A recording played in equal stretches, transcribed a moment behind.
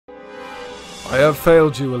I have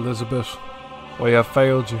failed you, Elizabeth. I have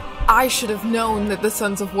failed you. I should have known that the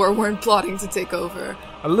Sons of War weren't plotting to take over.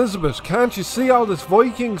 Elizabeth, can't you see all this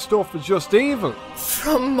Viking stuff is just evil?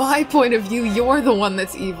 From my point of view, you're the one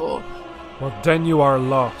that's evil. Well, then you are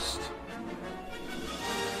lost.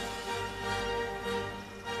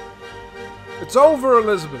 It's over,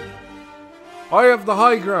 Elizabeth. I have the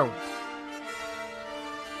high ground.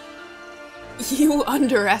 You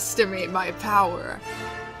underestimate my power.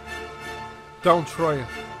 Don't try it.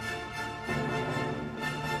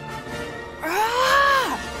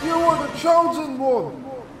 Ah! You are the chosen one!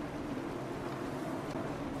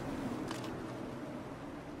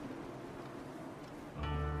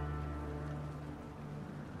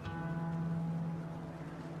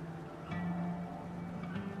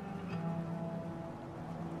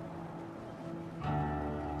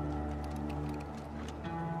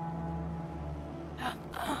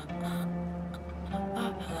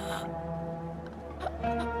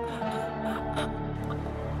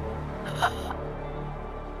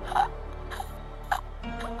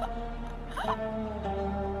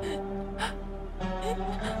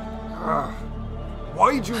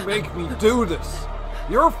 Why'd you make me do this?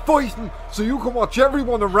 You're fighting so you can watch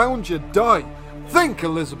everyone around you die. Think,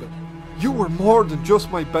 Elizabeth. You were more than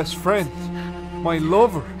just my best friend. My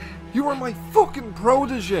lover. You were my fucking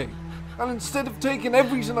protege. And instead of taking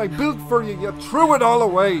everything I built for you, you threw it all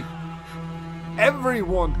away.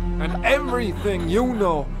 Everyone and everything you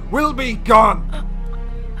know will be gone.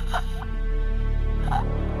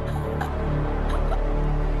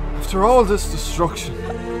 After all this destruction,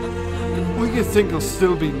 what do you think will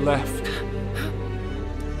still be left?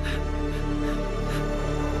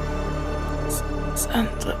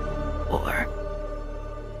 Sons of War.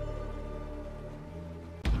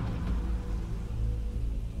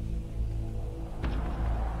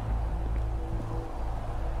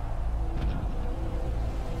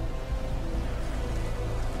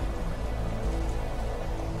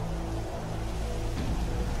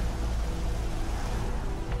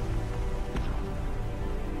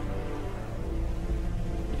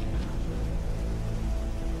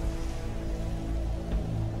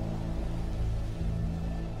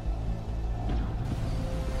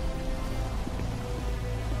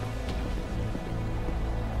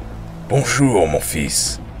 Bonjour, mon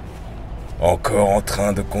fils. Encore en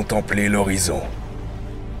train de contempler l'horizon.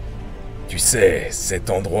 Tu sais, cet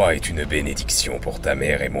endroit est une bénédiction pour ta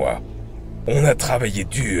mère et moi. On a travaillé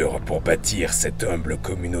dur pour bâtir cette humble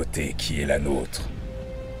communauté qui est la nôtre.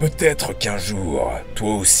 Peut-être qu'un jour,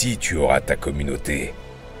 toi aussi tu auras ta communauté.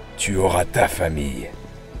 Tu auras ta famille.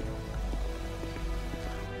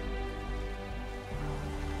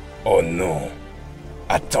 Oh non!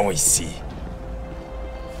 Attends ici.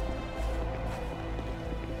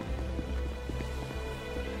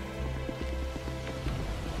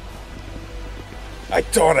 I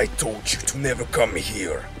thought I told you to never come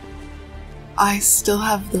here. I still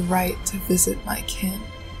have the right to visit my kin.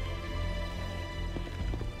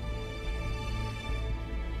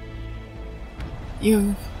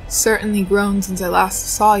 You've certainly grown since I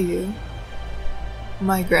last saw you,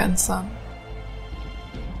 my grandson.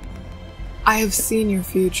 I have seen your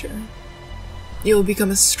future. You will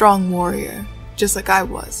become a strong warrior, just like I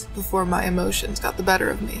was before my emotions got the better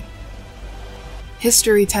of me.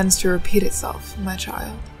 History tends to repeat itself, my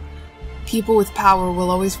child. People with power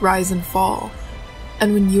will always rise and fall,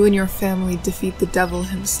 and when you and your family defeat the devil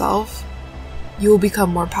himself, you will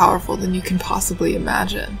become more powerful than you can possibly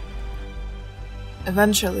imagine.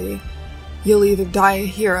 Eventually, you'll either die a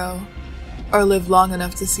hero, or live long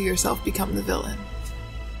enough to see yourself become the villain.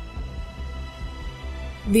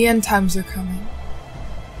 The end times are coming.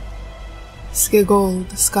 Skegold,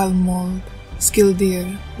 Skalmold,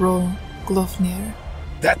 Skildir, Ro, Glofnir.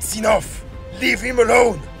 That's enough! Leave him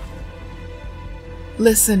alone!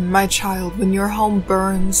 Listen, my child, when your home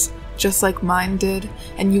burns, just like mine did,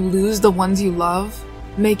 and you lose the ones you love,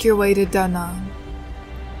 make your way to Danang.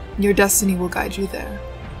 Your destiny will guide you there.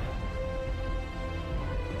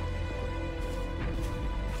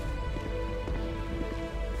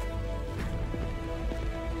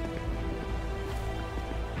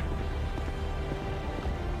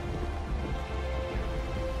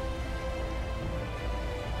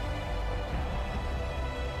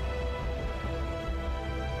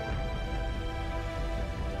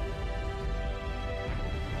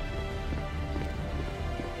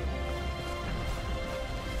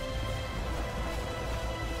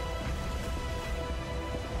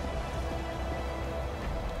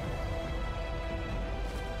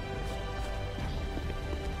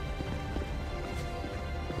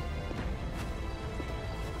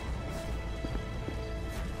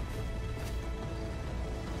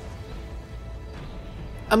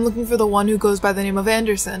 I'm looking for the one who goes by the name of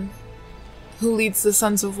Anderson, who leads the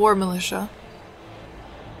Sons of War militia.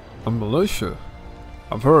 A militia?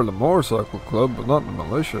 I've heard of the motorcycle club, but not the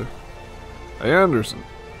militia. Hey Anderson,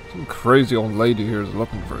 some crazy old lady here is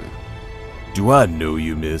looking for you. Do I know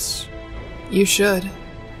you, miss? You should.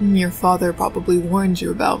 Your father probably warned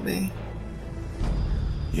you about me.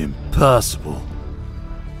 Impossible.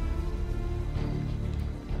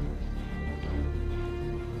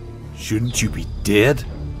 Shouldn't you be dead?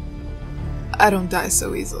 I don't die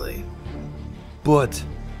so easily. But...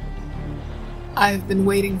 I've been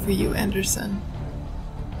waiting for you, Anderson.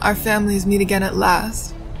 Our families meet again at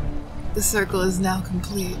last. The circle is now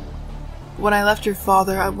complete. When I left your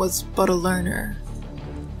father, I was but a learner.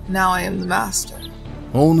 Now I am the master.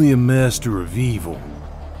 Only a master of evil,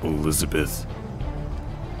 Elizabeth.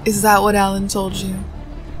 Is that what Alan told you?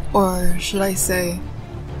 Or should I say,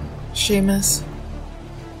 Seamus?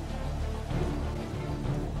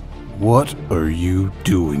 What are you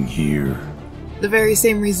doing here? The very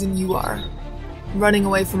same reason you are. Running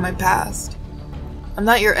away from my past. I'm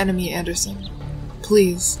not your enemy, Anderson.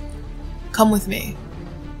 Please, come with me.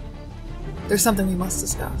 There's something we must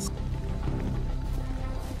discuss.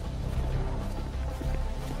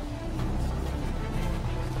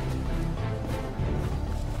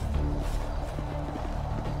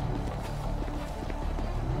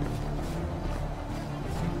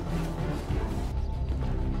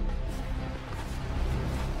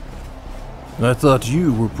 I thought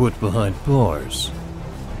you were put behind bars.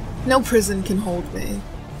 No prison can hold me.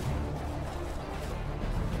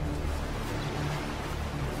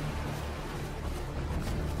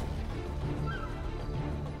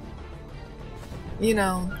 You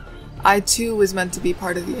know, I too was meant to be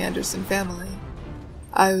part of the Anderson family.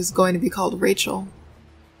 I was going to be called Rachel.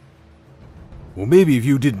 Well, maybe if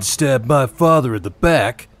you didn't stab my father in the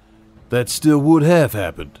back, that still would have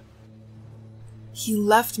happened. He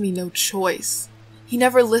left me no choice. He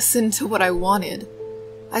never listened to what I wanted.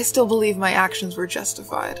 I still believe my actions were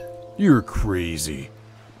justified. You're crazy.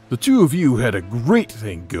 The two of you had a great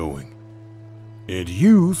thing going. And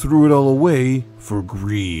you threw it all away for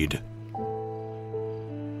greed.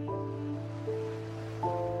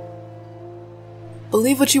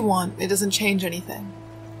 Believe what you want, it doesn't change anything.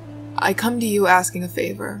 I come to you asking a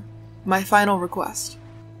favor. My final request.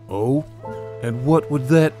 Oh? And what would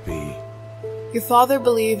that be? Your father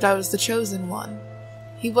believed I was the chosen one.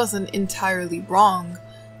 He wasn't entirely wrong.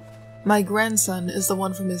 My grandson is the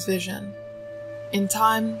one from his vision. In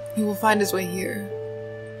time, he will find his way here.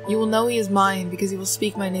 You will know he is mine because he will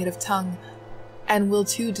speak my native tongue, and will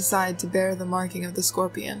too decide to bear the marking of the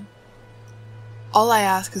Scorpion. All I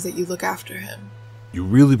ask is that you look after him. You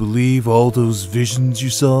really believe all those visions you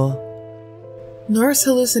saw? Norse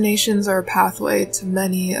hallucinations are a pathway to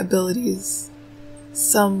many abilities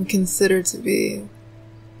some consider to be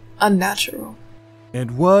unnatural.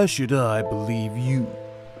 And why should I believe you?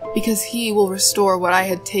 Because he will restore what I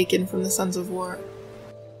had taken from the Sons of War,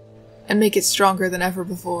 and make it stronger than ever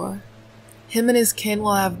before. Him and his kin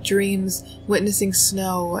will have dreams witnessing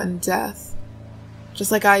snow and death,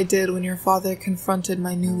 just like I did when your father confronted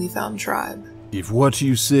my newly found tribe. If what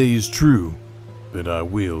you say is true, then I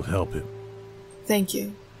will help him. Thank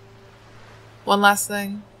you. One last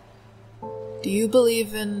thing. Do you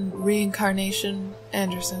believe in reincarnation,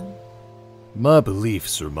 Anderson? My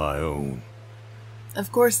beliefs are my own.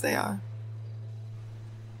 Of course they are.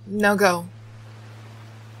 Now go.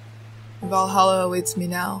 Valhalla awaits me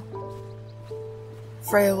now.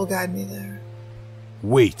 Freya will guide me there.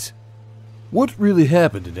 Wait. What really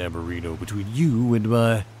happened in Amorino between you and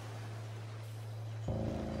my...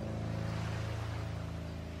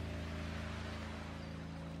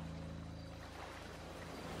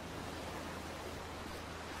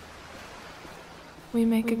 We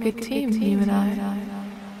make a good team, you and I.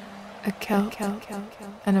 A Celt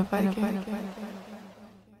and a Viking.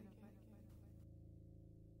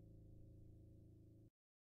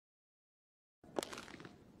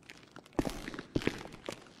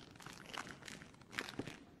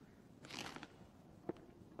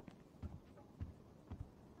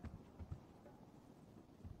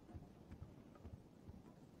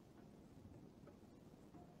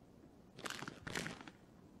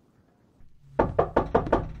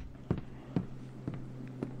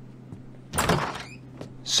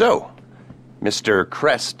 So, Mr.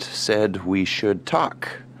 Crest said we should talk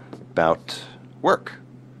about work,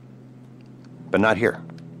 but not here.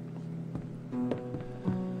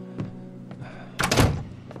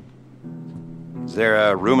 Is there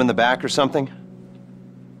a room in the back or something?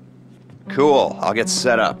 Cool, I'll get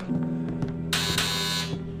set up.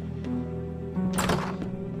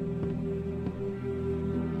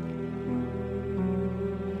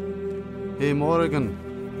 Hey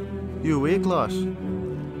Morrigan, you awake, lass?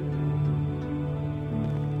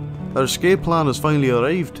 Our escape plan has finally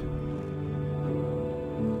arrived.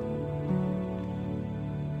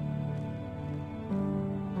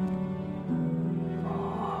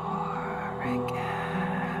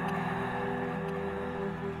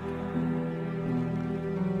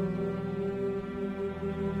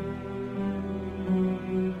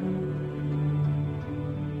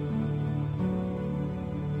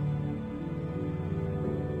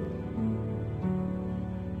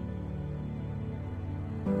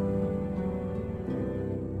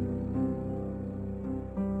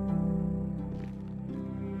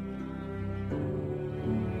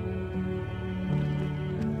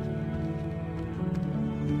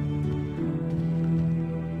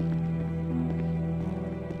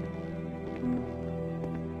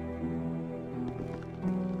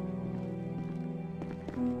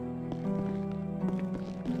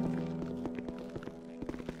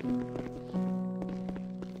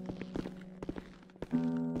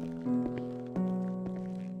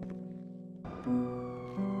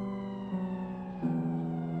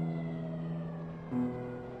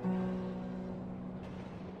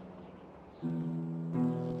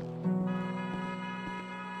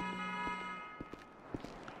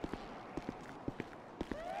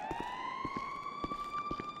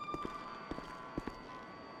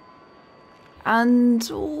 And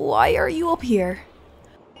why are you up here?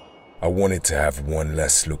 I wanted to have one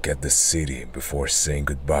last look at the city before saying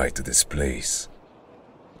goodbye to this place.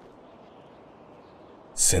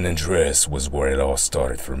 San Andreas was where it all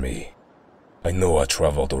started for me. I know I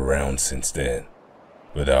traveled around since then,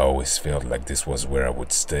 but I always felt like this was where I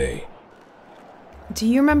would stay. Do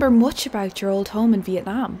you remember much about your old home in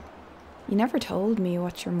Vietnam? You never told me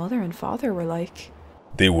what your mother and father were like.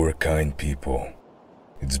 They were kind people.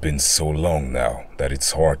 It's been so long now that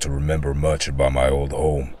it's hard to remember much about my old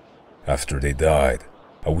home. After they died,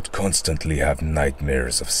 I would constantly have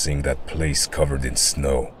nightmares of seeing that place covered in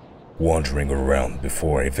snow, wandering around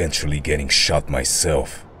before eventually getting shot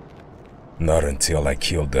myself. Not until I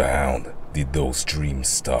killed the hound did those dreams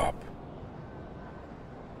stop.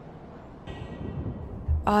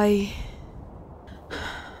 I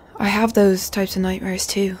have those types of nightmares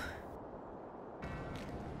too.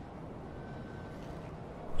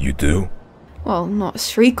 You do? Well, not as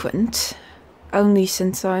frequent. Only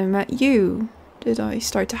since I met you did I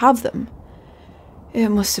start to have them. It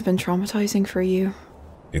must have been traumatizing for you.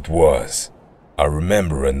 It was. I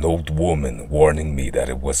remember an old woman warning me that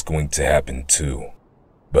it was going to happen too.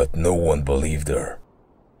 But no one believed her.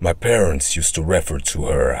 My parents used to refer to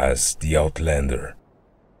her as the Outlander.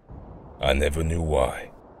 I never knew why.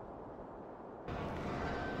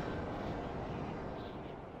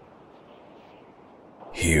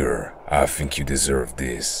 Here, I think you deserve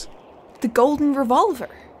this. The golden revolver.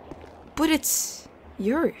 But it's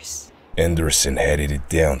yours. Anderson handed it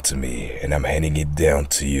down to me, and I'm handing it down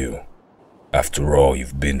to you. After all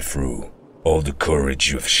you've been through, all the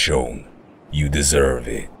courage you've shown, you deserve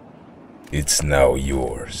it. It's now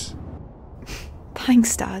yours.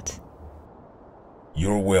 Thanks, Dad.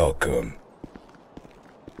 You're welcome.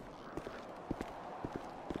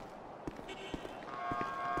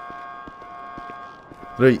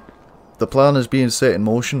 Right, the plan is being set in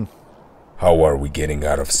motion. How are we getting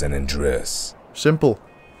out of San Andreas? Simple.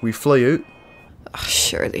 We fly out. Oh,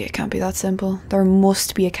 surely it can't be that simple. There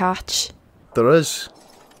must be a catch. There is.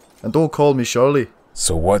 And don't call me Shirley.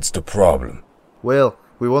 So what's the problem? Well,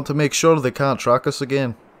 we want to make sure they can't track us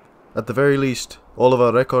again. At the very least, all of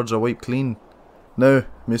our records are wiped clean. Now,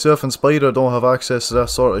 myself and Spider don't have access to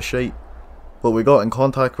that sort of shite. But we got in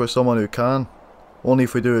contact with someone who can. Only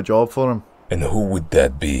if we do a job for him. And who would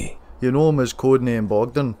that be? You know him as codename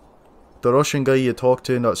Bogdan. The Russian guy you talked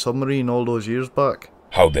to in that submarine all those years back.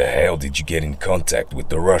 How the hell did you get in contact with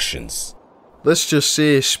the Russians? Let's just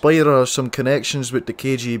say Spider has some connections with the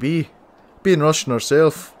KGB. Being Russian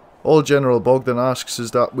herself, all General Bogdan asks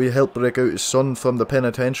is that we help break out his son from the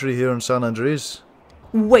penitentiary here in San Andreas.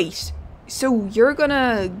 Wait, so you're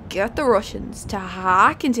gonna get the Russians to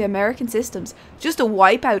hack into American systems just to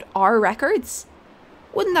wipe out our records?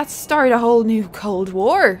 Wouldn't that start a whole new Cold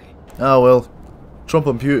War? Ah well, Trump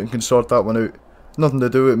and Putin can sort that one out. Nothing to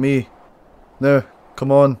do with me. Now,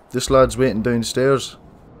 come on, this lad's waiting downstairs.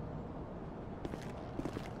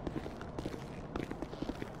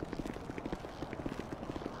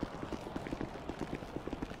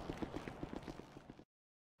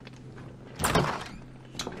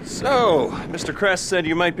 So, Mr. Kress said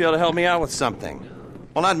you might be able to help me out with something.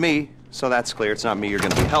 Well, not me, so that's clear. It's not me you're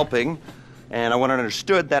going to be helping. And I want it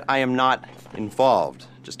understood that I am not involved.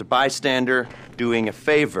 Just a bystander doing a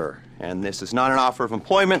favor. And this is not an offer of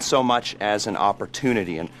employment so much as an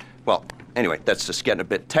opportunity. And, well, anyway, that's just getting a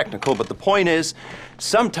bit technical, but the point is,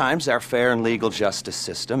 sometimes our fair and legal justice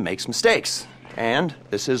system makes mistakes. And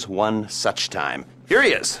this is one such time. Here he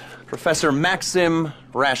is, Professor Maxim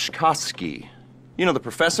Rashkovsky. You know the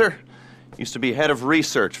professor? Used to be head of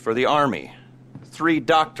research for the Army. 3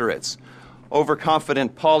 doctorates.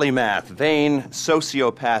 Overconfident polymath, vain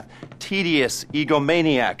sociopath, tedious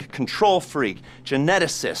egomaniac, control freak,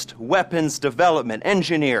 geneticist, weapons development,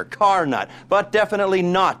 engineer, car nut, but definitely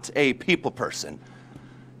not a people person.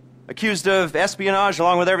 Accused of espionage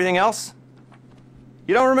along with everything else?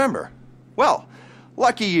 You don't remember? Well,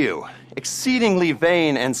 lucky you. Exceedingly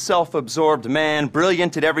vain and self-absorbed man,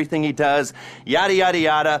 brilliant at everything he does, yada yada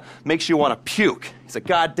yada, makes you want to puke. He's a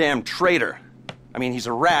goddamn traitor. I mean, he's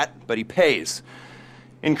a rat, but he pays.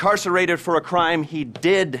 Incarcerated for a crime he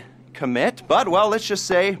did commit, but, well, let's just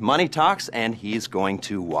say money talks and he's going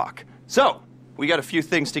to walk. So, we got a few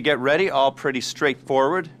things to get ready, all pretty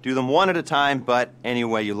straightforward. Do them one at a time, but any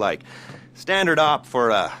way you like. Standard op for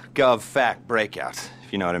a gov fact breakout,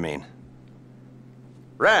 if you know what I mean.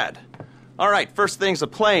 Rad. All right, first thing's a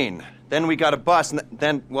plane. Then we got a bus, and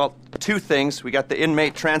then, well, 2 things. We got the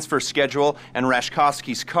inmate transfer schedule and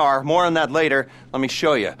Rashkovsky's car. More on that later. Let me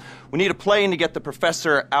show you. We need a plane to get the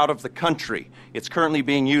professor out of the country. It's currently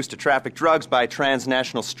being used to traffic drugs by a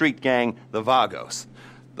transnational street gang, the Vagos.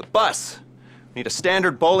 The bus. We need a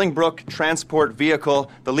standard Bolingbrook transport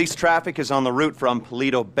vehicle. The least traffic is on the route from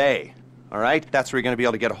Paleto Bay. All right? That's where you're going to be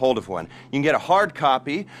able to get a hold of one. You can get a hard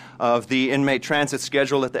copy of the inmate transit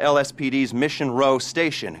schedule at the LSPD's Mission Row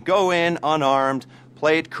station. Go in unarmed,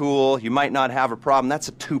 play it cool. You might not have a problem. That's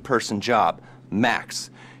a 2-person job, max.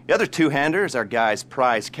 The other 2-hander is our guy's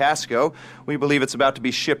prize Casco. We believe it's about to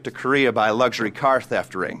be shipped to Korea by a luxury car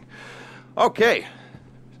theft ring. Okay.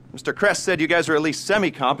 Mr. Kress said you guys are at least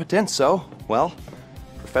semi-competent, so, well,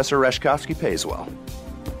 Professor Rashkovsky pays well.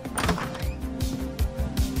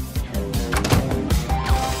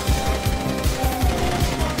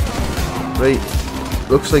 Right,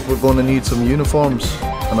 looks like we're going to need some uniforms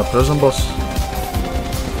and a prison bus.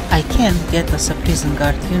 I can get us a prison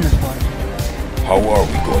guard uniform. How are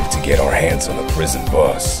we going to get our hands on a prison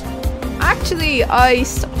bus? Actually, I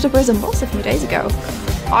stopped a prison bus a few days ago.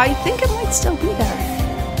 I think it might still be there.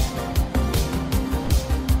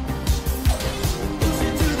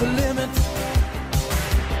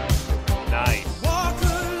 Nice.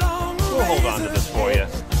 We'll hold on to this for you.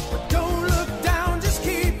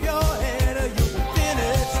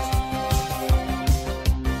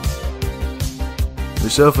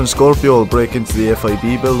 Myself and Scorpio will break into the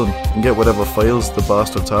FIB building and get whatever files the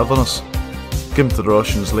bastards have on us. Give them to the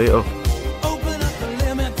Russians later.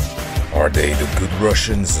 Are they the good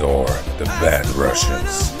Russians or the bad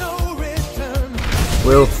Russians?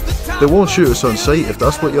 Well, they won't shoot us on sight if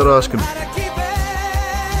that's what you're asking.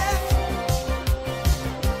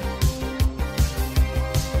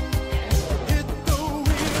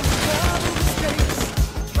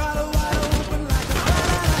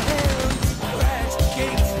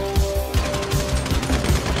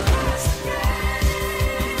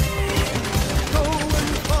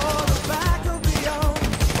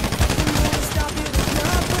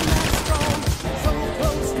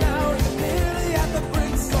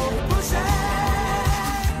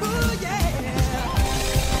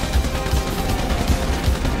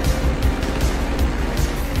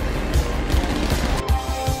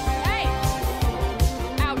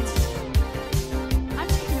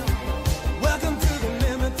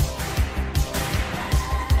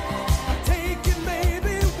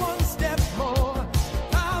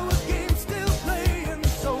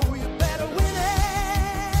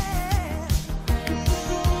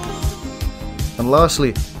 And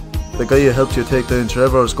lastly, the guy who helped you take down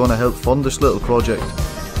Trevor is going to help fund this little project.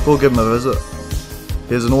 Go give him a visit.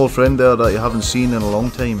 He has an old friend there that you haven't seen in a long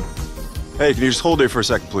time. Hey, can you just hold there for a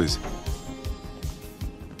second, please?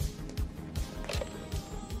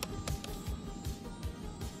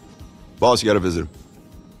 Boss, you gotta visit him.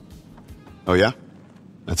 Oh yeah?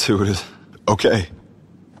 That's who it is. Okay.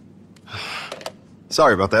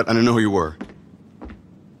 Sorry about that. I didn't know who you were.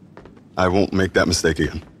 I won't make that mistake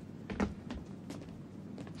again.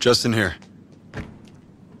 Justin here.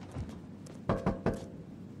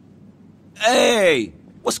 Hey,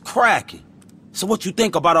 what's cracking? So what you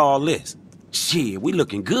think about all this? Shit, we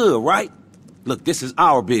looking good, right? Look, this is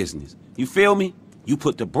our business. You feel me? You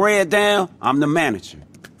put the bread down, I'm the manager.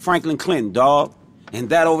 Franklin Clinton, dawg. And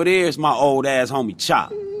that over there is my old ass homie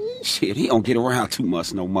Chop. Shit, he don't get around too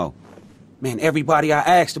much no more. Man, everybody I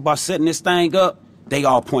asked about setting this thing up, they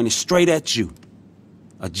all pointed straight at you.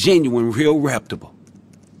 A genuine, real reputable.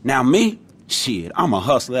 Now me? Shit, I'm a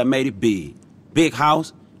hustler that made it big. Big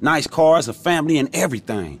house, nice cars, a family, and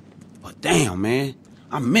everything. But damn, man,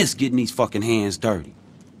 I miss getting these fucking hands dirty.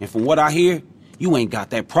 And from what I hear, you ain't got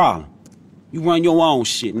that problem. You run your own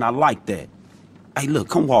shit, and I like that. Hey, look,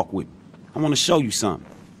 come walk with me. I want to show you something.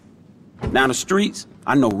 Down the streets,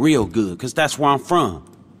 I know real good, because that's where I'm from.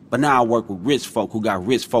 But now I work with rich folk who got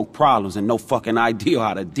rich folk problems and no fucking idea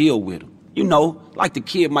how to deal with them. You know, like the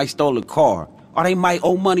kid might stole a car, or they might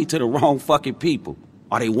owe money to the wrong fucking people,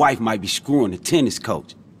 or their wife might be screwing the tennis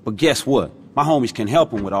coach. But guess what? My homies can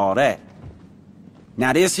help them with all that.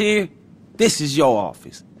 Now this here, this is your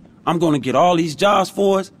office. I'm gonna get all these jobs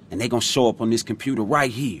for us, and they gonna show up on this computer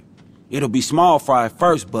right here. It'll be small fry at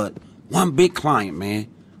first, but one big client, man.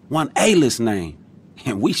 One A-list name.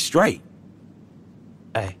 And we straight.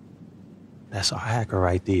 Hey, that's our hacker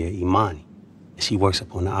right there, Imani. She works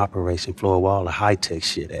up on the operation floor where all the high-tech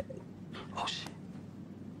shit at. Oh, shit.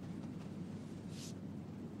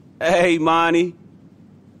 Hey, Imani.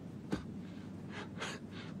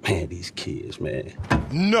 Man, these kids, man.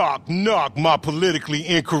 Knock, knock, my politically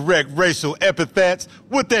incorrect racial epithets.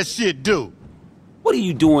 What that shit do? What are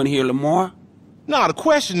you doing here, Lamar? Nah, the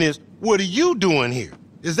question is, what are you doing here?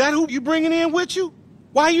 Is that who you bringing in with you?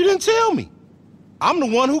 Why you didn't tell me? I'm the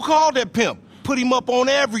one who called that pimp. Put him up on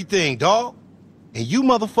everything, dawg. And you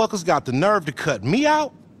motherfuckers got the nerve to cut me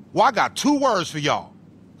out? Well, I got 2 words for y'all.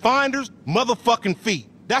 Finders, motherfucking feet.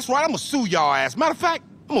 That's right, I'ma sue y'all ass. Matter of fact,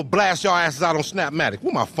 I'm gonna blast y'all asses out on Snapmatic.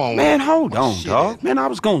 Where my phone? Man, hold on, dawg. Man, I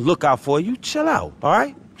was gonna look out for you. Chill out, all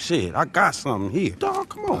right? Shit, I got something here. Dawg,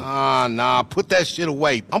 come on. Nah, put that shit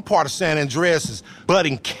away. I'm part of San Andreas'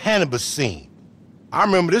 budding cannabis scene. I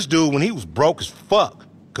remember this dude when he was broke as fuck.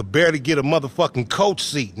 Could barely get a motherfucking coach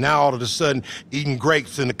seat. Now all of a sudden, eating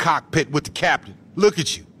grapes in the cockpit with the captain. Look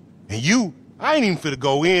at you. And you, I ain't even finna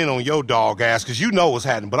go in on your dog ass, cause you know what's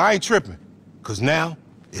happening, but I ain't tripping. Cause now,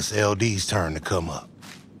 it's LD's turn to come up.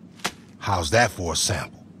 How's that for a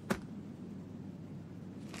sample?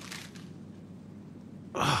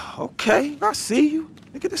 Okay, I see you.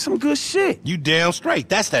 Look at this, some good shit. You damn straight.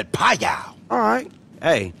 That's that payal. All right.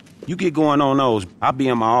 Hey, you get going on those. I'll be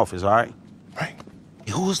in my office, all right? Right.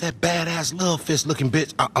 Hey, who was that badass love fist looking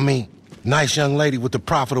bitch? I mean, nice young lady with the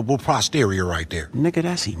profitable posterior right there. Nigga,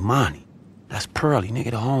 that's Imani. That's Pearly,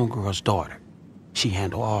 nigga, the homegirl's daughter. She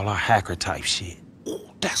handle all our hacker type shit. Ooh,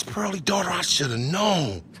 that's Pearly's daughter. I should have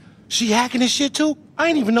known. She hacking this shit too? I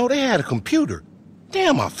didn't even know they had a computer.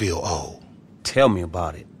 Damn, I feel old. Tell me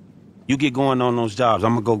about it. You get going on those jobs.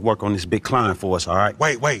 I'm gonna go work on this big client for us, all right?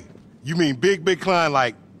 Wait. You mean big client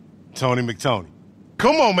like Tony McTony?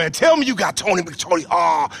 Come on, man. Tell me you got Tony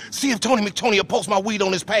McTony. See if Tony McTony will post my weed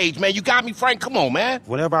on his page, man. You got me, Frank? Come on, man.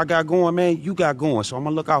 Whatever I got going, man, you got going, so I'm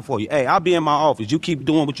gonna look out for you. Hey, I'll be in my office. You keep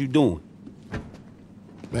doing what you doing.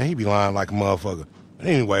 Man, he be lying like a motherfucker. But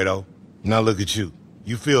anyway, though, now look at you.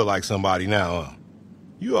 You feel like somebody now, huh?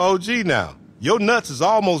 You OG now. Your nuts is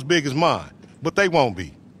almost big as mine, but they won't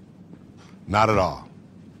be. Not at all.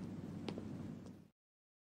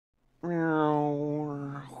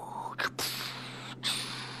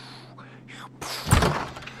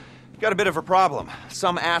 Got a bit of a problem.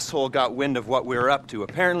 Some asshole got wind of what we were up to.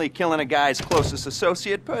 Apparently killing a guy's closest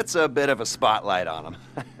associate puts a bit of a spotlight on him.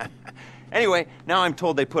 Anyway, now I'm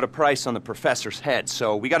told they put a price on the professor's head,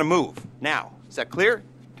 so we gotta move. Now, is that clear?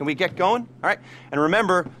 Can we get going? All right? And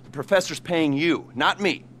remember, the professor's paying you, not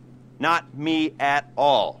me. Not me at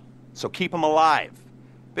all. So keep him alive.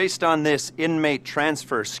 Based on this inmate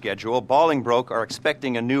transfer schedule, Bolingbroke are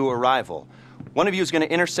expecting a new arrival. One of you is going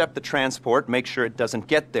to intercept the transport, make sure it doesn't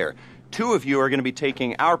get there. 2 of you are going to be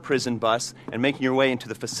taking our prison bus and making your way into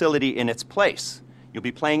the facility in its place. You'll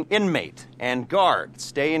be playing inmate and guard.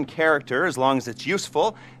 Stay in character as long as it's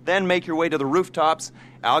useful, then make your way to the rooftops.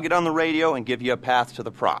 I'll get on the radio and give you a path to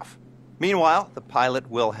the prof. Meanwhile, the pilot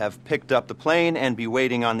will have picked up the plane and be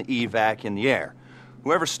waiting on the evac in the air.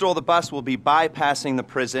 Whoever stole the bus will be bypassing the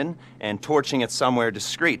prison and torching it somewhere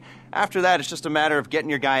discreet. After that, it's just a matter of getting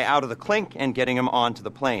your guy out of the clink and getting him onto the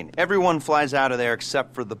plane. Everyone flies out of there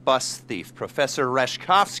except for the bus thief. Professor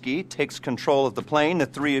Reshkovsky takes control of the plane. The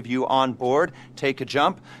 3 of you on board take a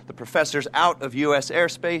jump. The professor's out of U.S.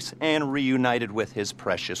 airspace and reunited with his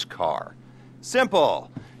precious car. Simple.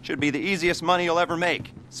 Should be the easiest money you'll ever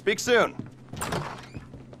make. Speak soon.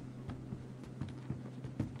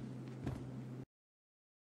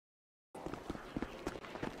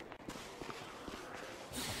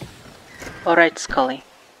 Alright, Scully.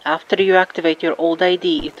 After you activate your old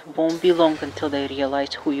ID, it won't be long until they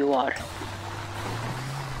realize who you are.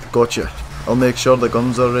 Gotcha. I'll make sure the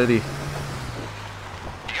guns are ready.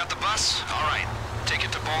 You got the bus? Alright. Take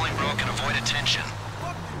it to Bolingbroke and avoid attention.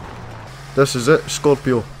 This is it,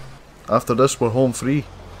 Scorpio. After this, we're home free.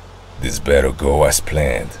 This better go as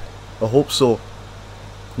planned. I hope so.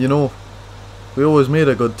 You know, we always made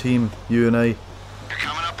a good team, you and I. You're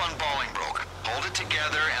coming up on Bolingbroke. Hold it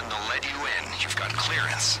together and they'll let you in. You've got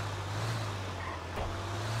clearance.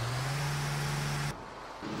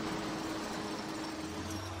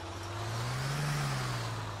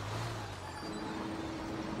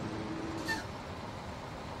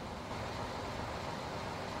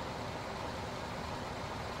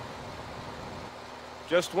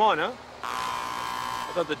 Just one, huh?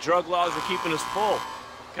 I thought the drug laws were keeping us full.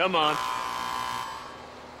 Come on.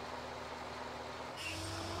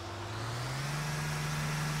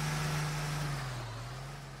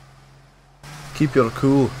 Keep your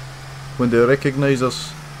cool. When they recognize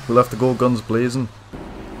us, we'll have to go guns blazing.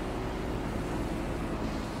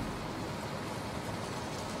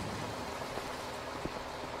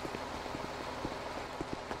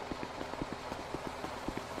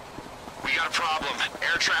 We got a problem.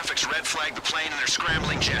 Air traffic's red flagged the plane and they're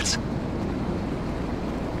scrambling jets.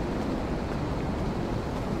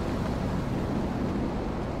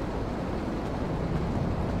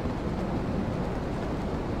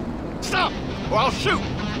 Stop, or I'll shoot!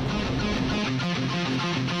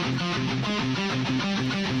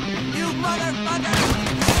 You motherfucker!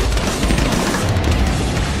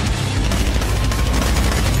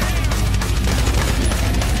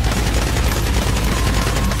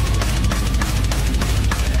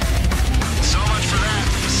 So much for that.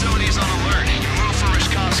 The facility's on alert. You move for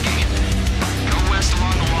Rishkovsky. Go west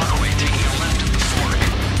along the walkway, taking a left at the fork.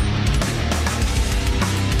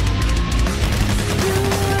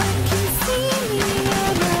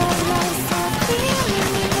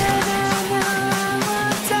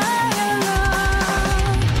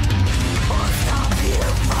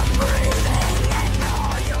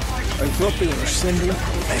 I thought they were sending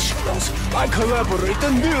professionals. I collaborate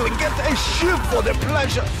and nearly get a ship for the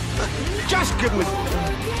pleasure. Just give me...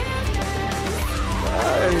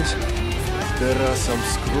 Guys, there are some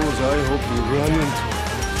screws I hope we run into.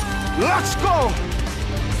 Let's go!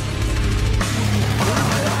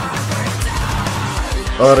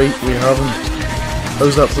 Alright, we haven't.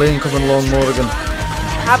 How's that plane coming along, Morgan?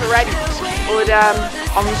 Have it ready. But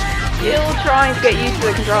I'm still trying to get used to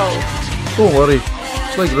the controls. Don't worry.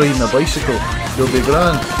 It's like riding a bicycle. You'll be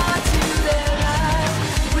grand.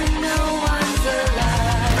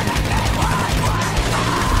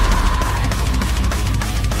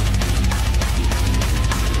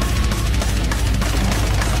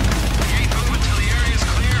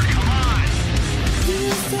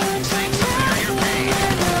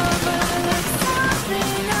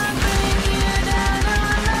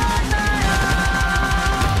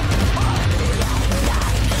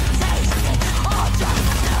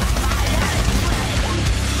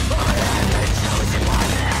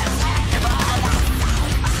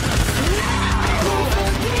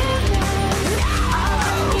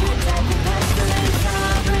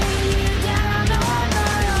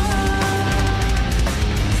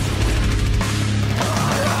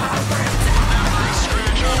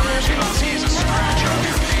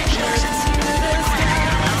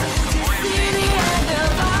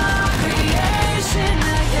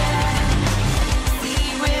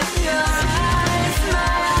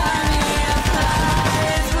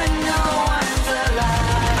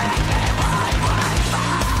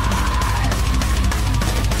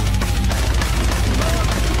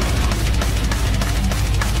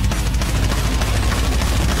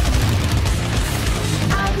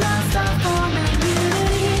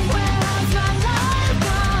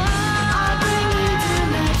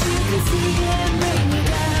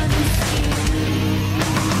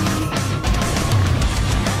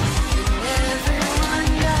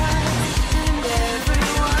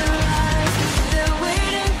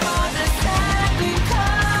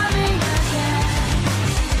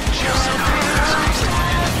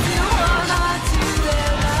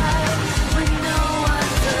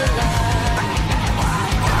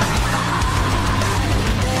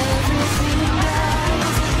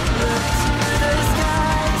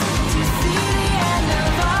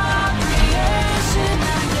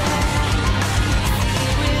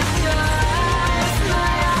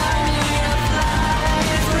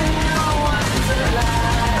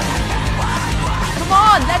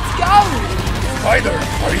 Spider,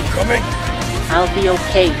 are you coming? I'll be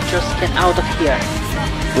okay, just get out of here.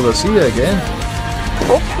 Will I see you again?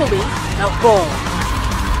 Hopefully. Now go.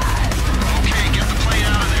 Okay, get the plane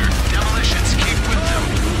out of there. Demolitions, keep with them.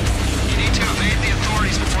 You need to evade the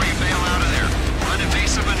authorities before you bail out of there. Run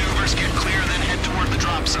evasive maneuvers, get clear, then head toward the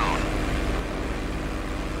drop zone.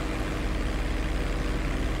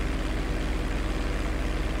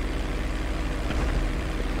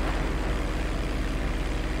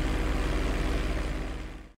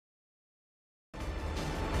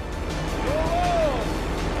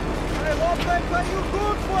 are you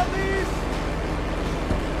good for this?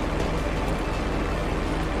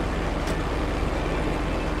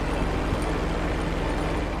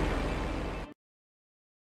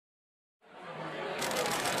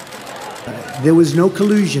 There was no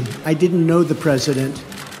collusion. I didn't know the president.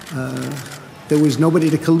 There was nobody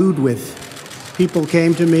to collude with. People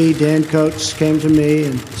came to me, Dan Coates came to me,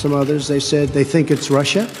 and some others. They said they think it's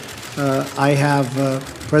Russia. I have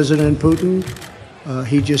President Putin.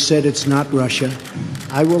 He just said it's not Russia.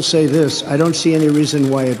 I will say this. I don't see any reason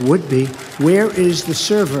why it would be. Where is the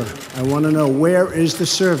server? I want to know, where is the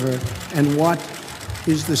server, and what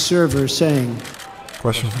is the server saying?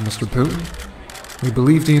 Question from Mr. Putin. We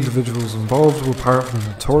believe the individuals involved were part of a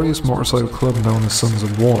notorious motorcycle club known as Sons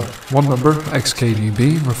of War. One member,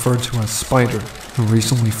 ex-KGB, referred to as Spider, who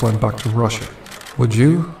recently fled back to Russia. Would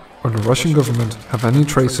you, or the Russian government, have any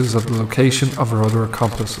traces of the location of our other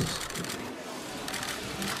accomplices?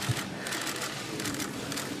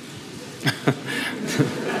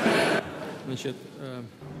 Значит,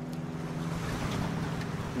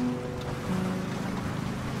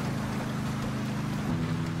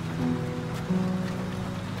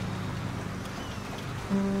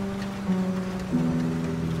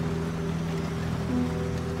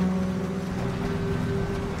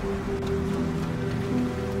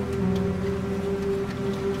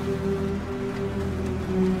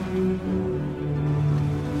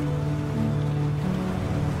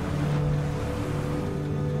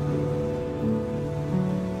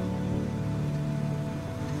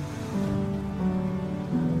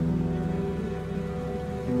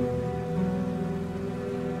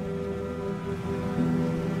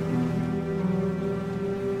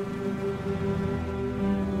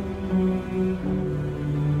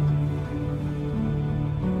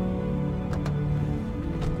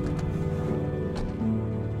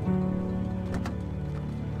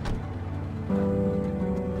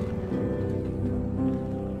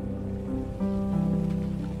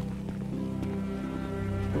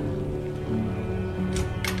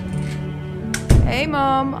 Hey,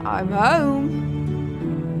 Mom, I'm home.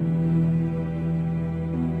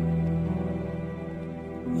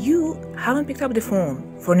 You haven't picked up the phone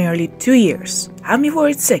for nearly 2 years. Had me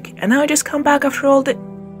worried sick, and now I just come back after all the...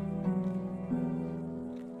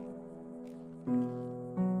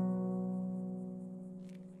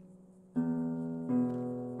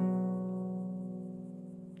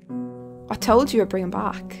 I told you I'd bring him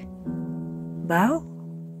back. Val?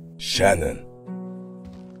 Shannon.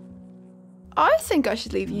 I think I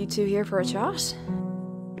should leave you two here for a chat.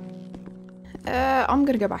 I'm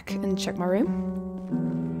gonna go back and check my room.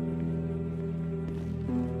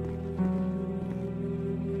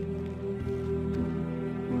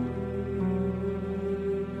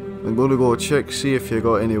 I'm gonna go check, see if you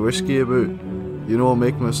got any whiskey about. You know,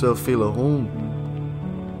 make myself feel at home.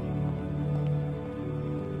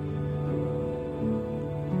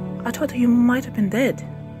 I thought you might have been dead.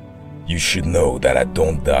 You should know that I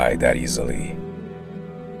don't die that easily.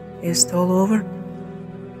 Is it all over?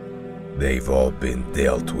 They've all been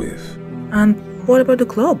dealt with. And what about the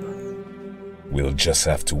club? We'll just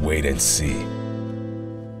have to wait and see.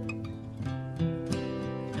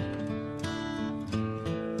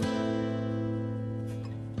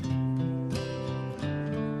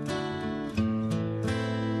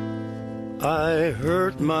 I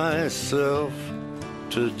hurt myself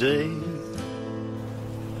today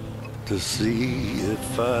to see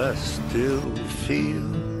if I still feel.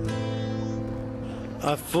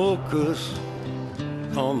 I focus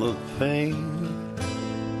on the pain,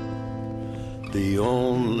 the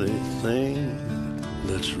only thing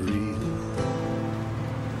that's real.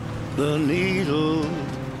 The needle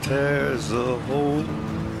tears a hole,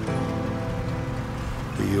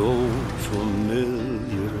 the old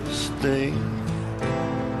familiar sting.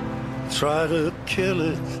 Try to kill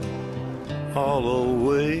it all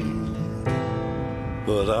away,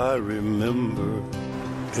 but I remember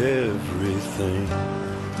everything.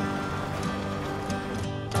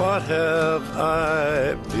 What have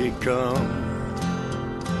I become?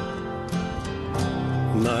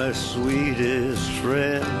 My sweetest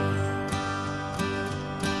friend.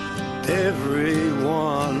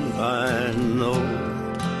 Everyone I know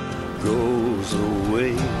goes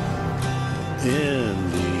away in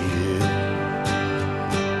the end.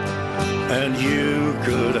 And you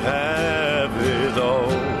could have it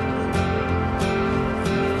all.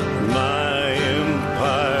 My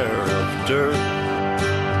empire of dirt.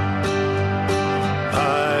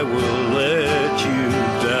 I will let you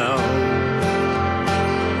down.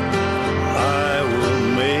 I will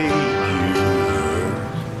make you hurt.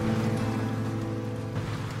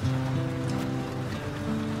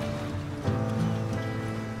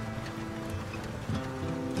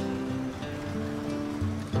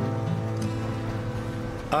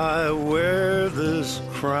 I wear this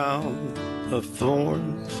crown of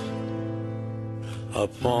thorns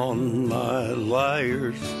upon my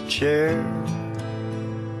liar's chair,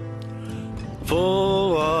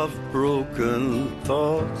 full of broken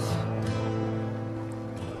thoughts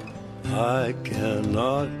I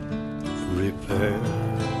cannot repair.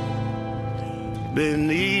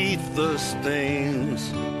 Beneath the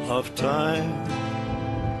stains of time,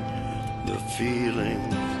 the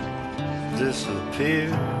feelings disappear.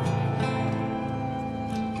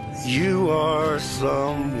 You are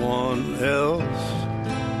someone else.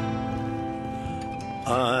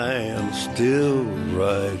 I am still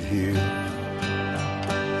right here.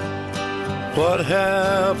 What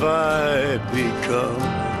have I become?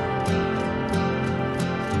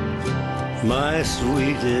 My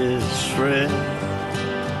sweetest friend.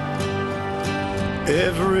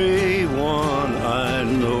 Everyone I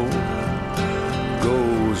know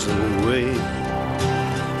goes away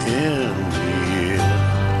in the end,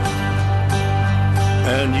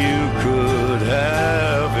 and you could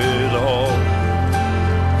have it all.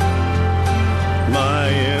 My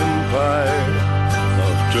empire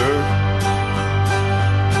of dirt,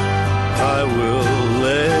 I will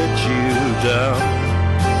let you down.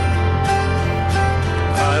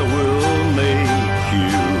 I will make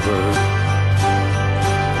you hurt.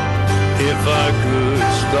 If I could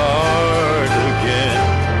start again,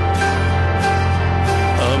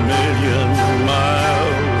 a million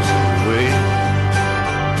miles away,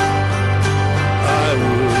 I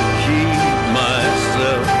would keep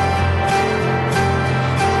myself.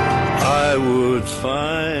 I would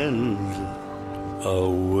find a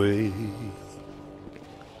way.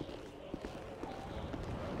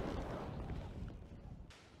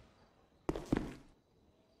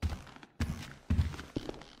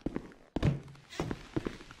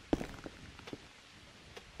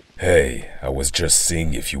 Hey, I was just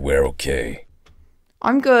seeing if you were okay.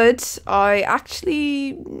 I'm good. I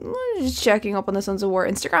actually was just checking up on the Sons of War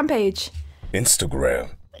Instagram page.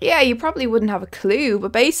 Instagram? Yeah, you probably wouldn't have a clue,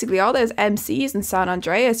 but basically all those MCs in San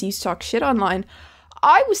Andreas used to talk shit online.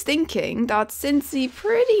 I was thinking that since he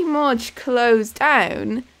pretty much closed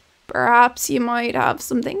down, perhaps you might have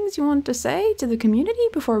some things you want to say to the community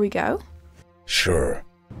before we go. Sure.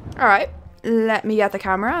 Alright, let me get the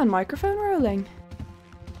camera and microphone rolling.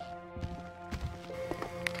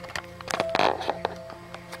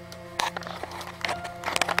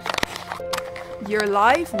 You're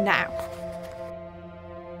live now.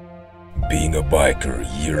 Being a biker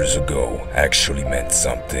years ago actually meant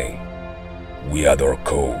something. We had our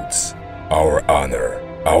codes, our honor,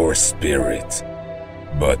 our spirit,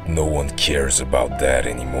 but no one cares about that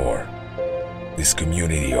anymore. This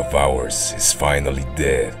community of ours is finally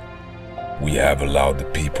dead. We have allowed the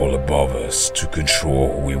people above us to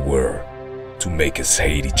control who we were, to make us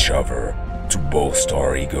hate each other, to boast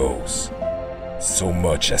our egos. So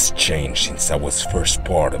much has changed since I was first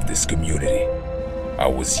part of this community. I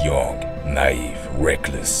was young, naive,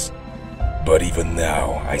 reckless. But even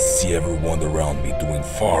now, I see everyone around me doing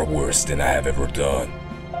far worse than I have ever done.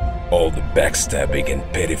 All the backstabbing and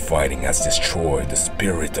petty fighting has destroyed the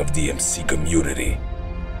spirit of the MC community.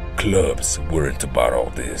 Clubs weren't about all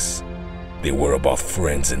this. They were about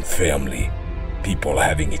friends and family, people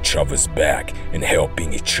having each other's back and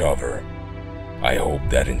helping each other. I hope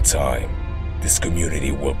that in time, this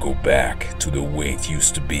community will go back to the way it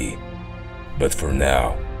used to be. But for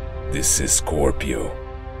now, this is Scorpio,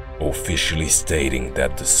 officially stating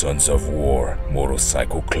that the Sons of War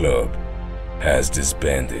Motorcycle Club has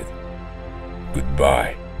disbanded.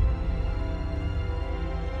 Goodbye.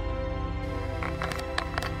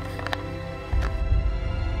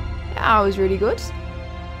 That was really good.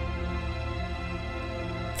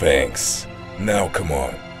 Thanks. Now come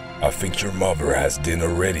on. I think your mother has dinner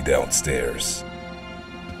ready downstairs.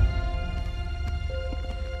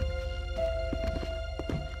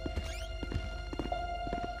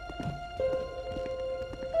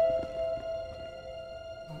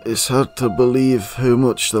 It's hard to believe how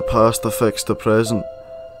much the past affects the present.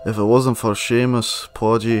 If it wasn't for Seamus,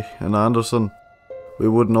 Podgy and Anderson, we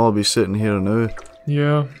wouldn't all be sitting here now.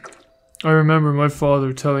 Yeah, I remember my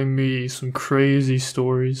father telling me some crazy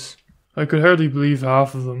stories. I could hardly believe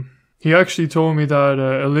half of them. He actually told me that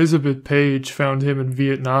Elizabeth Page found him in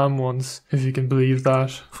Vietnam once, if you can believe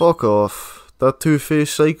that. Fuck off. That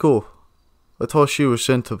two-faced psycho. I thought she was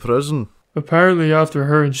sent to prison. Apparently after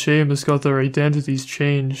her and Seamus got their identities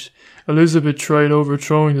changed, Elizabeth tried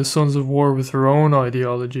overthrowing the Sons of War with her own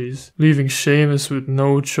ideologies, leaving Seamus with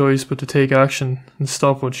no choice but to take action and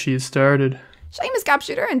stop what she had started. Seamus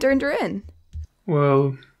captured her and turned her in.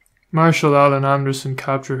 Well, Marshal Alan Anderson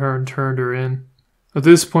captured her and turned her in. At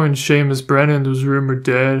this point, Seamus Brennan was rumoured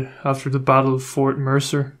dead after the Battle of Fort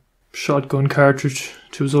Mercer. Shotgun cartridge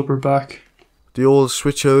to his upper back. The old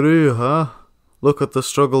switcheroo, huh? Look at the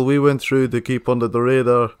struggle we went through to keep under the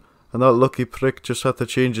radar, and that lucky prick just had to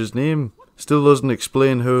change his name. Still doesn't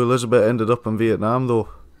explain how Elizabeth ended up in Vietnam though.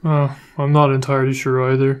 Oh, I'm not entirely sure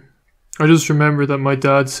either. I just remember that my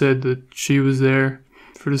dad said that she was there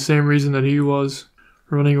for the same reason that he was,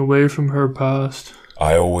 running away from her past.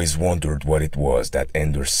 I always wondered what it was that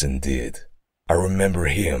Anderson did. I remember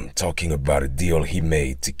him talking about a deal he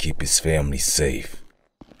made to keep his family safe.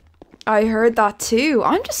 I heard that too.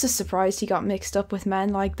 I'm just as surprised he got mixed up with men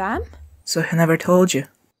like them. So he never told you?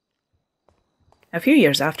 A few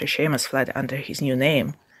years after Seamus fled under his new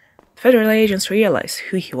name, federal agents realized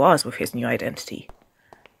who he was with his new identity.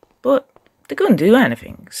 But they couldn't do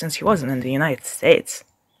anything, since he wasn't in the United States.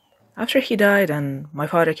 After he died and my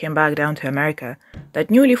father came back down to America, that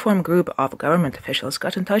newly formed group of government officials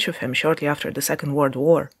got in touch with him shortly after the Second World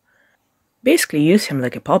War. Basically used him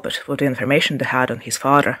like a puppet with the information they had on his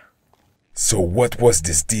father. So what was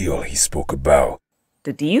this deal he spoke about?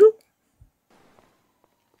 The deal?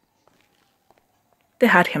 They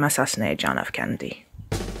had him assassinate John F. Kennedy.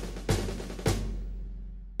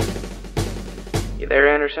 You there,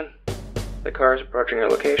 Anderson? The car is approaching your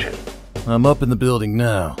location. I'm up in the building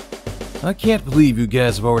now. I can't believe you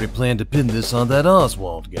guys have already planned to pin this on that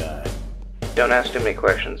Oswald guy. Don't ask too many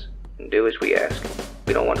questions, and do as we ask.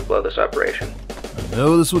 We don't want to blow this operation. I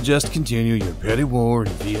know this will just continue your petty war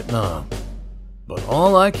in Vietnam. But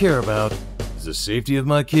all I care about is the safety of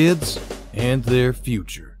my kids and their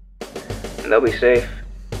future. And they'll be safe.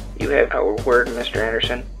 You have our word, Mr.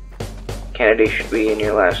 Anderson. Kennedy should be in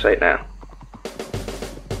your last sight now.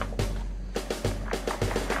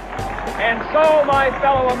 And so, my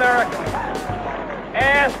fellow Americans,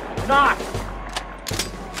 ask not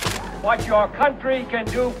what your country can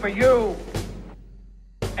do for you.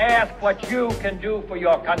 Ask what you can do for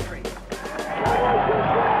your country.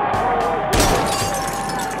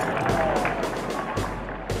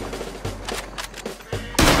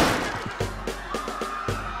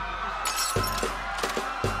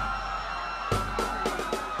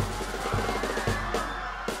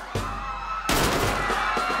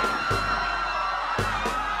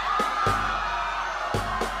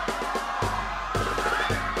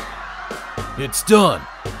 It's done.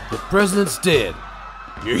 The president's dead.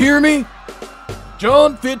 You hear me?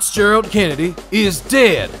 John Fitzgerald Kennedy is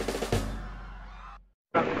dead.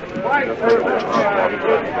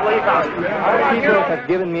 People have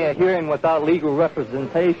given me a hearing without legal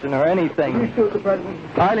representation or anything. You shoot the president?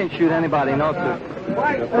 I didn't shoot anybody, no, sir.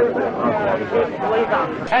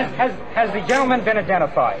 Has the gentleman been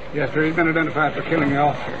identified? Yes, sir. He's been identified for killing the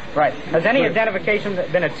officer. Right. Has any identification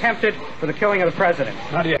been attempted for the killing of the president?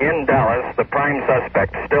 Not yet. In Dallas, the prime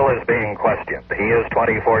suspect still is being questioned. He is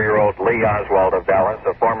 24-year-old Lee Oswald of Dallas,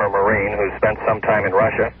 a former Marine who spent some time in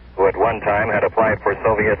Russia, who at one time had applied for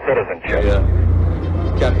Soviet citizenship.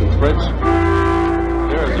 Captain Fritz.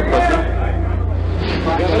 There is the president.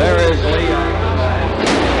 There is Lee.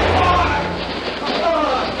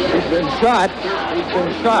 He's been shot. He's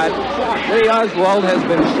been shot. Lee Oswald has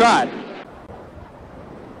been shot.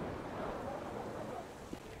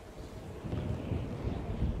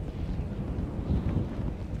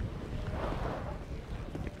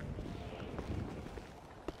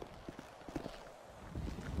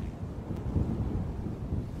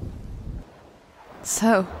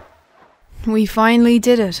 So, we finally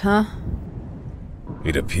did it, huh?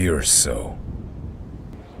 It appears so.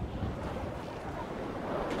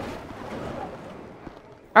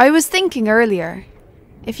 I was thinking earlier,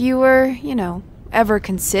 if you were, you know, ever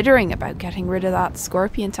considering about getting rid of that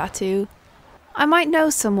scorpion tattoo, I might know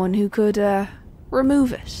someone who could,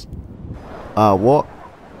 remove it. What?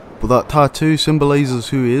 But that tattoo symbolises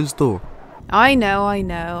who he is, though. I know,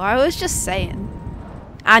 I was just saying.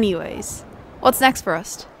 Anyways, what's next for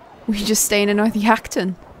us? We just staying in North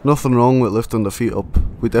Yankton. Nothing wrong with lifting the feet up.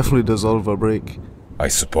 We definitely deserve a break. I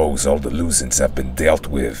suppose all the loose ends have been dealt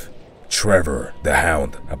with. Trevor, the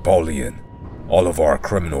Hound, Apollyon. All of our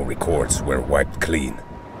criminal records were wiped clean.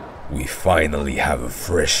 We finally have a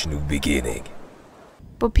fresh new beginning.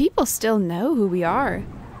 But people still know who we are.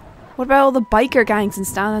 What about all the biker gangs in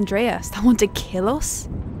San Andreas that want to kill us?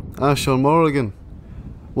 Sure, Morrigan.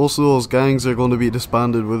 Most of those gangs are going to be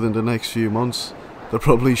disbanded within the next few months. They're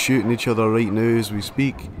probably shooting each other right now as we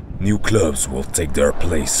speak. New clubs will take their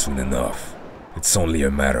place soon enough. It's only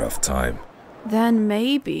a matter of time. Then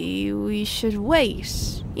maybe we should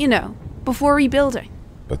wait, you know, before rebuilding.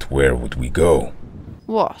 But where would we go?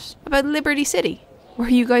 What? About Liberty City, where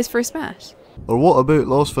you guys first met? Or what about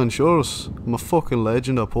Los Venturas? I'm a fucking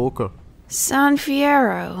legend of poker. San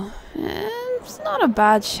Fierro. It's not a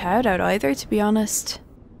bad shout out either, to be honest.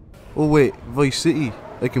 Oh wait, Vice City.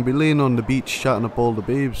 I can be laying on the beach chatting up all the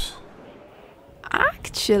babes.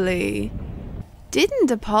 Actually,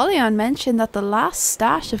 didn't Apollyon mention that the last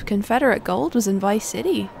stash of Confederate gold was in Vice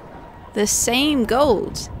City? The same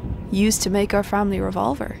gold used to make our family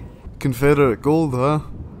revolver. Confederate gold, huh?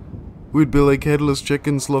 We'd be like headless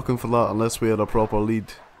chickens looking for that unless we had a proper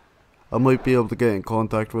lead. I might be able to get in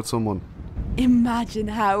contact with someone. Imagine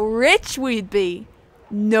how rich we'd be.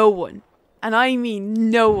 No one, and I mean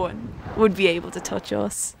no one, would be able to touch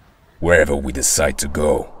us. Wherever we decide to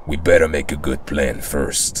go, we better make a good plan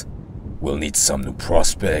first. We'll need some new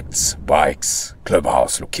prospects, bikes,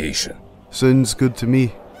 clubhouse location. Sounds good to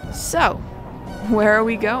me. So, where are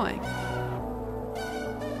we going?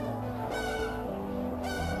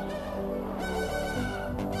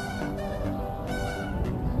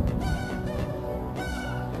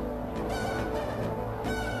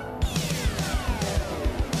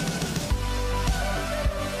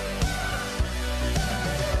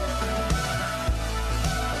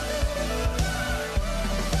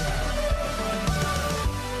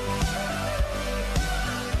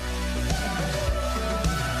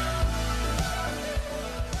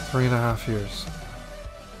 Three and a half years.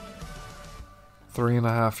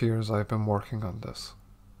 3.5 years I've been working on this.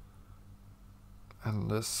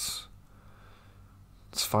 And it's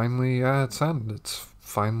finally at its end. It's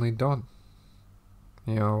finally done.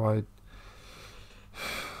 You know,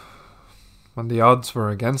 when the odds were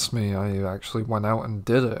against me, I actually went out and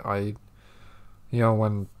did it.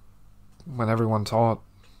 When everyone thought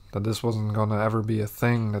that this wasn't going to ever be a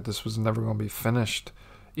thing, that this was never going to be finished,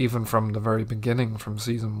 even from the very beginning, from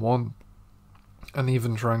season 1, and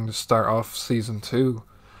even trying to start off season 2,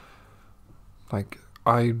 like,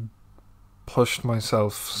 I pushed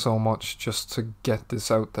myself so much just to get this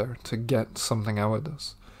out there, to get something out of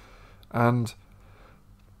this, and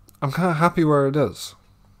I'm kind of happy where it is.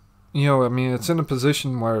 You know, I mean, it's in a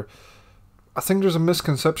position where I think there's a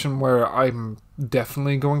misconception where I'm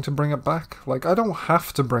definitely going to bring it back. Like, I don't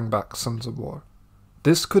have to bring back Sons of War.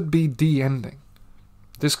 This could be the ending.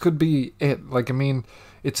 This could be it. Like, I mean,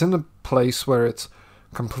 it's in a place where it's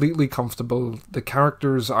completely comfortable. The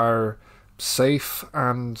characters are safe,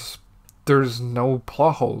 and there's no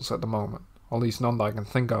plot holes at the moment. At least none that I can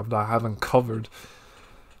think of that I haven't covered.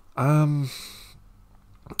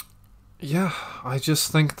 Yeah, I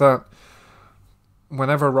just think that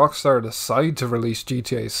whenever Rockstar decide to release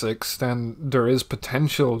GTA 6, then there is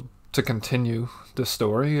potential to continue the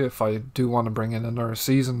story if I do want to bring in another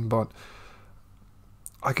season, but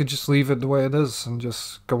I could just leave it the way it is and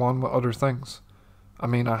just go on with other things. I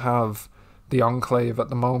mean, I have the Enclave at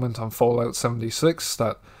the moment on Fallout 76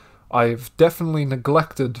 that I've definitely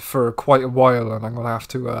neglected for quite a while, and I'm going to have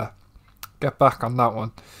to get back on that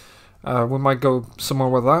one. We might go somewhere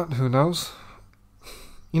with that, who knows?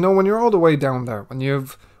 You know, when you're all the way down there, when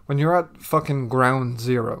you're at fucking ground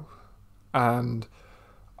zero, and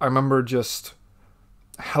I remember just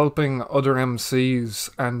helping other MCs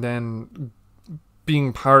and then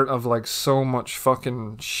being part of like so much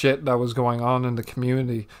fucking shit that was going on in the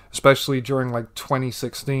community, especially during like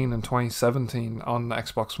 2016 and 2017 on the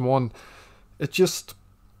Xbox One, it just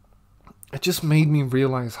made me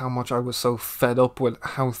realize how much I was so fed up with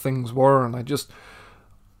how things were. And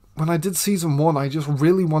when I did season 1, I just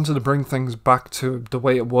really wanted to bring things back to the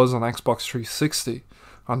way it was on Xbox 360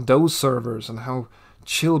 on those servers, and how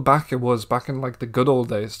chill back it was back in like the good old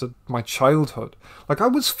days, my childhood. Like, I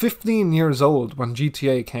was 15 years old when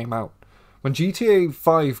GTA came out. When GTA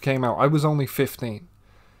 5 came out, I was only 15.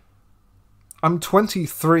 I'm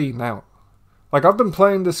 23 now. Like, I've been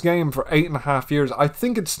playing this game for 8.5 years. I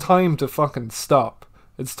think it's time to fucking stop.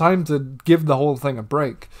 It's time to give the whole thing a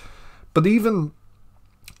break. But even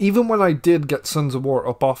when I did get Sons of War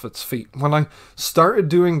up off its feet, when I started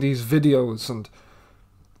doing these videos and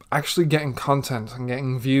actually getting content and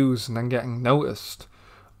getting views and then getting noticed,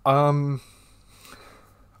 I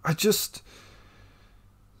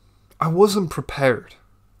wasn't prepared.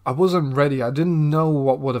 I wasn't ready. I didn't know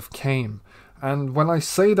what would have came. And when I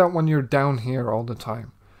say that, when you're down here all the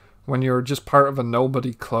time, when you're just part of a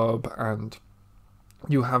nobody club and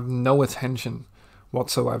you have no attention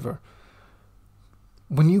whatsoever,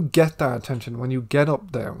 when you get that attention, when you get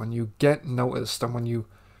up there, when you get noticed, and when you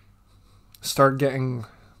start getting,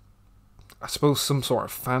 I suppose, some sort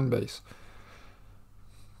of fan base,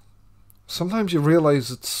 sometimes you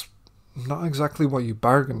realize it's not exactly what you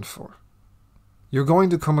bargained for. You're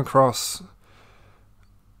going to come across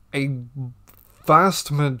a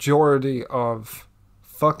vast majority of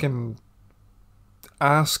fucking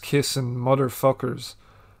ass-kissing motherfuckers.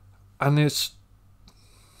 And it's...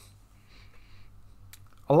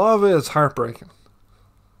 a lot of it is heartbreaking.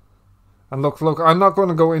 And look, I'm not going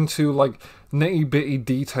to go into, like, nitty-bitty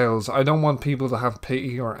details. I don't want people to have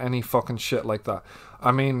pity or any fucking shit like that.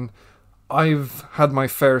 I mean, I've had my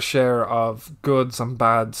fair share of goods and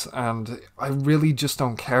bads, and I really just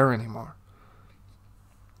don't care anymore.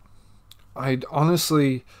 I'd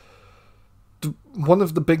honestly... one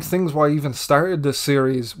of the big things why I even started this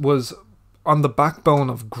series was on the backbone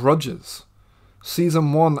of grudges.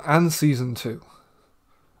 Season 1 and Season 2.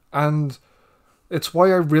 And it's why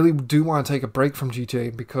I really do want to take a break from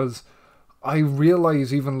GTA, because I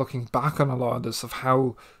realise, even looking back on a lot of this, of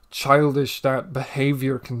how childish that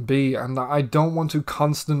behaviour can be, and that I don't want to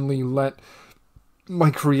constantly let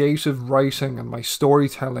my creative writing and my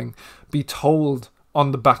storytelling be told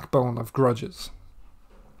on the backbone of grudges.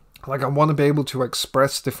 Like, I want to be able to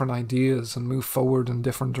express different ideas and move forward in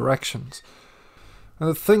different directions. And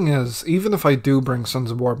the thing is, even if I do bring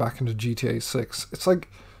Sons of War back into GTA 6, it's like,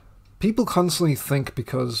 people constantly think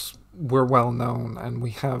because we're well known and we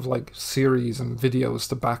have like series and videos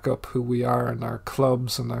to back up who we are and our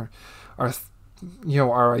clubs and our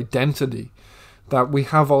identity, that we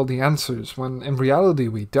have all the answers, when in reality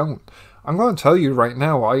we don't. I'm going to tell you right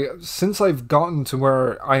now, since I've gotten to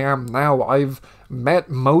where I am now, I've met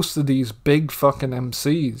most of these big fucking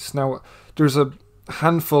MCs. Now, there's a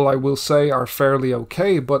handful I will say are fairly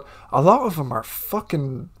okay, but a lot of them are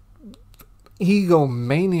fucking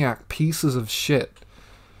egomaniac pieces of shit.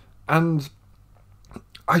 And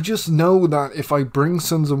I just know that if I bring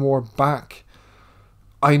Sons of War back,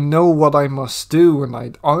 I know what I must do, and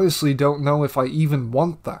I honestly don't know if I even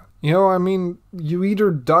want that. You know, I mean, you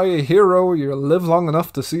either die a hero or you live long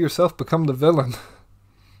enough to see yourself become the villain.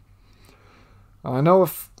 I know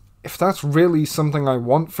if that's really something I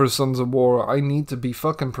want for Sons of War, I need to be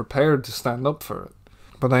fucking prepared to stand up for it.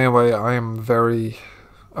 But anyway, I am very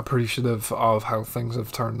appreciative of how things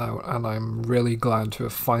have turned out, and I'm really glad to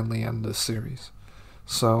have finally ended this series.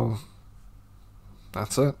 So,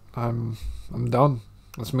 that's it. I'm done.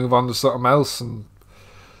 Let's move on to something else. And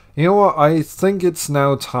you know what? I think it's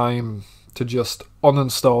now time to just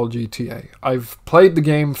uninstall GTA. I've played the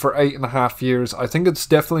game for 8.5 years. I think it's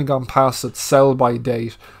definitely gone past its sell-by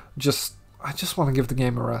date. I just want to give the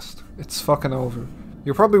game a rest. It's fucking over.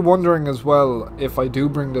 You're probably wondering as well, if I do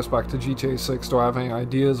bring this back to GTA 6, do I have any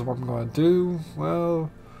ideas of what I'm going to do?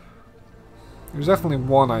 Well, there's definitely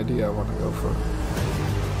one idea I want to go for.